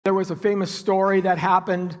There was a famous story that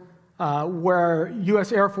happened where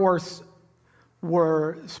U.S. Air Force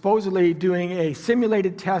were supposedly doing a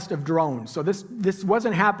simulated test of drones. So this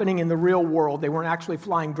wasn't happening in the real world. They weren't actually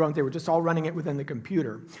flying drones. They were just all running it within the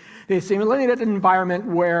computer. They simulated an environment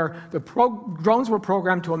where the drones were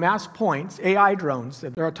programmed to amass points, AI drones,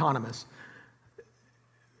 they're autonomous,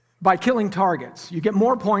 by killing targets. You get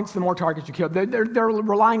more points the more targets you kill. They're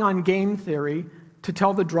relying on game theory to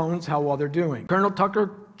tell the drones how well they're doing. Colonel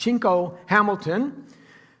Tucker Chinko Hamilton,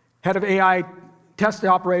 head of AI test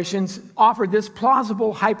operations, offered this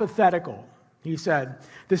plausible hypothetical. He said,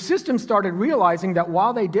 the system started realizing that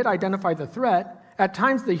while they did identify the threat, at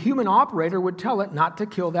times the human operator would tell it not to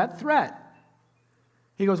kill that threat.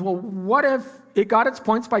 He goes, well, what if it got its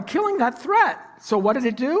points by killing that threat? So what did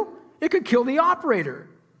it do? It could kill the operator,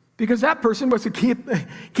 because that person was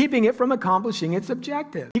keeping it from accomplishing its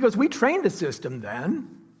objective. He goes, we trained the system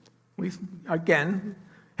then.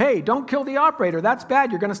 Hey, don't kill the operator. That's bad.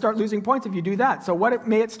 You're going to start losing points if you do that. So what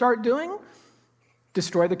may it start doing?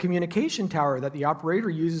 Destroy the communication tower that the operator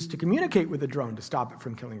uses to communicate with the drone to stop it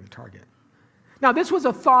from killing the target. Now, this was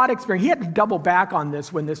a thought experiment. He had to double back on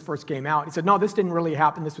this when this first came out. He said, no, this didn't really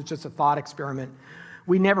happen. This was just a thought experiment.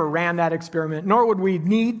 We never ran that experiment, nor would we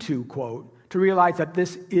need to, quote, to realize that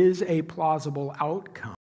this is a plausible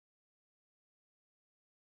outcome.